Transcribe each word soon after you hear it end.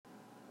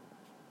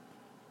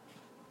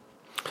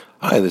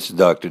Hi, this is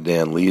Dr.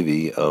 Dan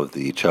Levy of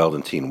the Child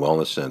and Teen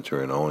Wellness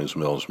Center in Owings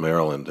Mills,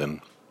 Maryland, and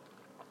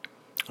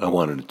I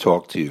wanted to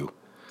talk to you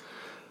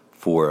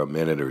for a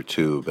minute or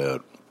two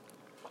about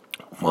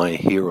my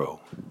hero,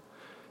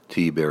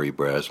 T. Berry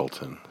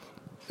Brazelton,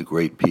 the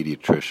great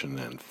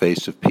pediatrician and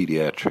face of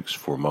pediatrics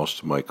for most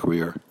of my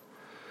career,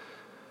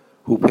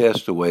 who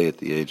passed away at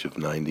the age of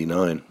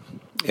 99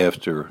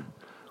 after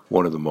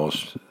one of the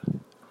most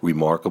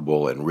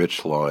remarkable and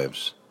rich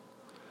lives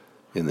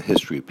in the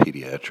history of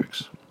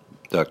pediatrics.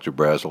 Dr.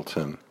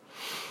 Brazelton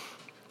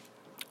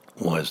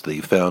was the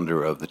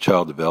founder of the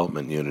Child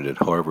Development Unit at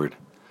Harvard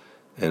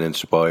and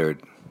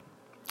inspired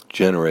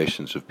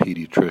generations of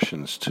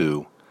pediatricians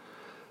to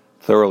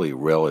thoroughly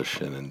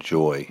relish and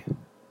enjoy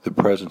the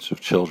presence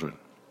of children.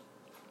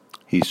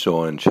 He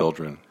saw in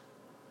children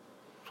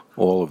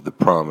all of the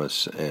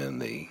promise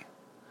and the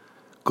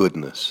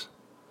goodness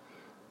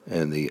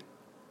and the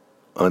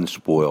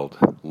unspoiled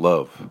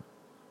love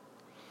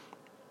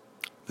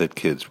that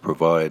kids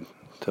provide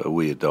to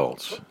we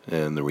adults,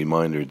 and the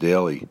reminder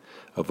daily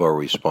of our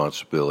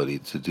responsibility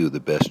to do the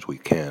best we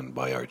can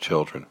by our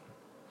children.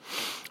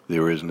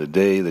 There isn't a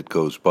day that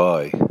goes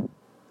by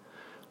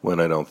when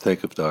I don't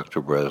think of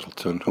Dr.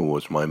 Brazelton, who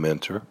was my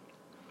mentor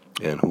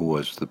and who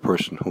was the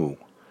person who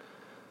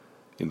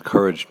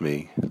encouraged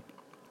me,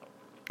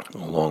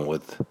 along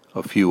with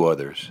a few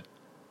others,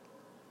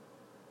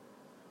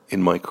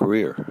 in my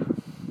career.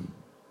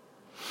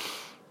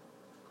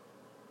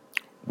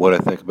 What I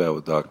think about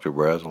with Dr.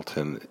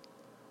 Brazelton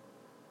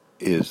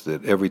is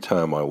that every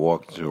time I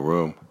walk into a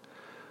room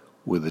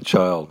with a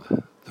child,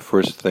 the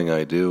first thing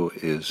I do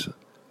is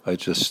I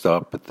just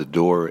stop at the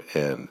door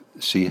and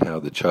see how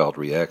the child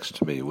reacts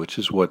to me, which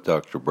is what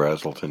Dr.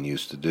 Brazelton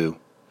used to do.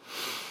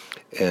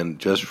 And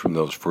just from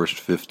those first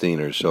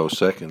 15 or so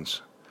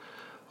seconds,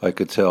 I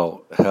could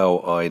tell how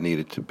I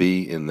needed to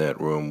be in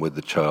that room with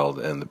the child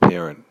and the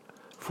parent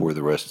for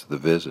the rest of the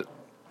visit.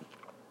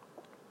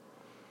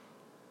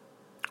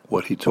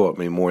 What he taught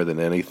me more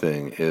than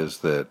anything is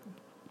that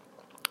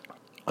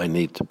I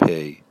need to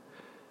pay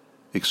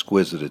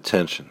exquisite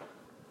attention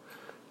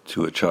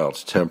to a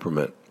child's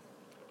temperament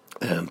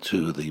and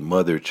to the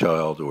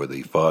mother-child or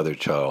the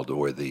father-child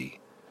or the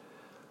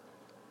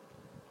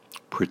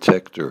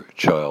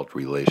protector-child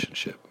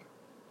relationship,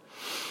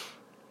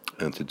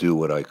 and to do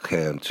what I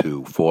can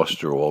to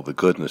foster all the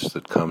goodness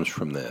that comes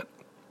from that.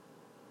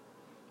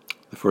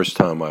 The first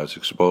time I was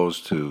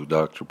exposed to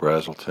Dr.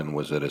 Brazelton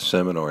was at a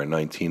seminar in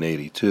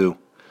 1982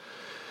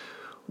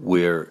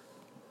 where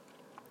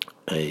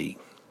a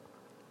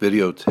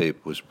videotape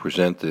was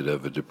presented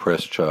of a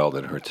depressed child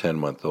and her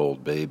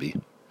 10-month-old baby,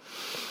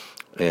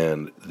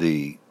 and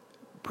the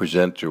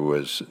presenter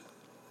was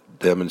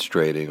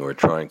demonstrating or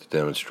trying to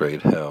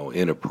demonstrate how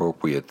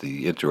inappropriate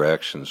the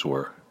interactions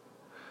were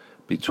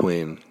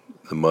between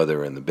the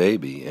mother and the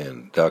baby,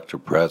 and Dr.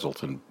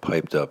 Brazelton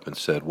piped up and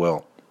said,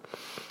 "Well,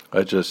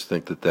 I just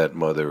think that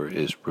mother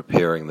is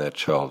preparing that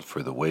child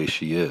for the way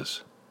she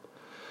is."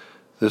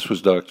 This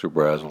was Dr.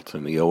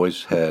 Brazelton. He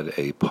always had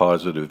a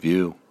positive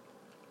view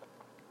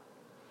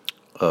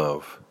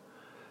of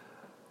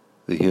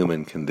the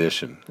human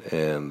condition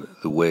and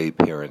the way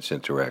parents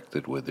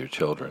interacted with their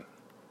children.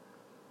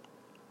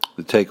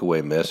 The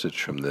takeaway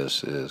message from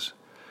this is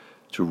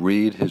to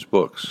read his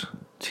books.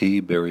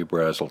 T. Berry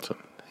Brazelton.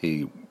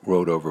 He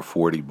wrote over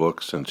 40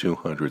 books and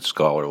 200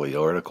 scholarly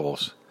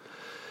articles,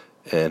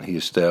 and he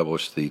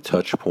established the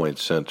Touchpoint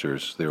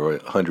Centers. There are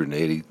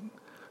 180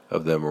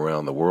 of them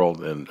around the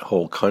world, and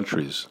whole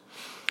countries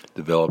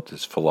developed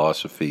his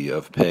philosophy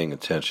of paying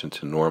attention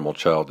to normal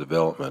child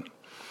development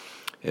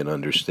and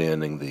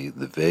understanding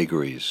the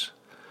vagaries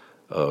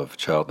of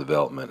child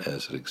development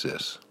as it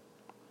exists.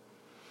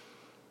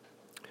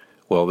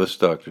 Well, this is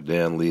Dr.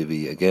 Dan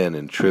Levy, again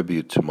in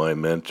tribute to my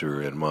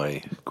mentor and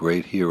my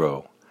great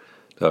hero,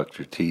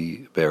 Dr.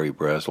 T. Berry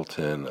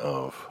Brazelton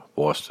of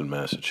Boston,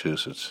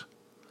 Massachusetts.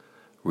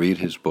 Read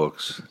his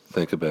books,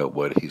 think about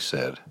what he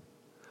said,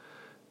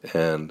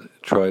 and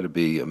try to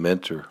be a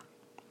mentor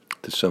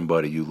to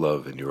somebody you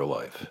love in your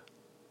life.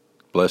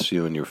 Bless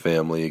you and your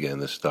family. Again,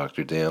 this is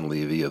Dr. Dan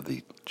Levy of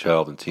the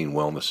Child and Teen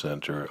Wellness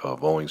Center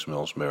of Owings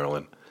Mills,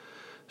 Maryland,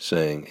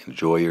 saying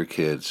enjoy your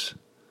kids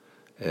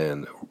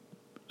and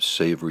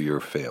savor your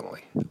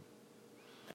family.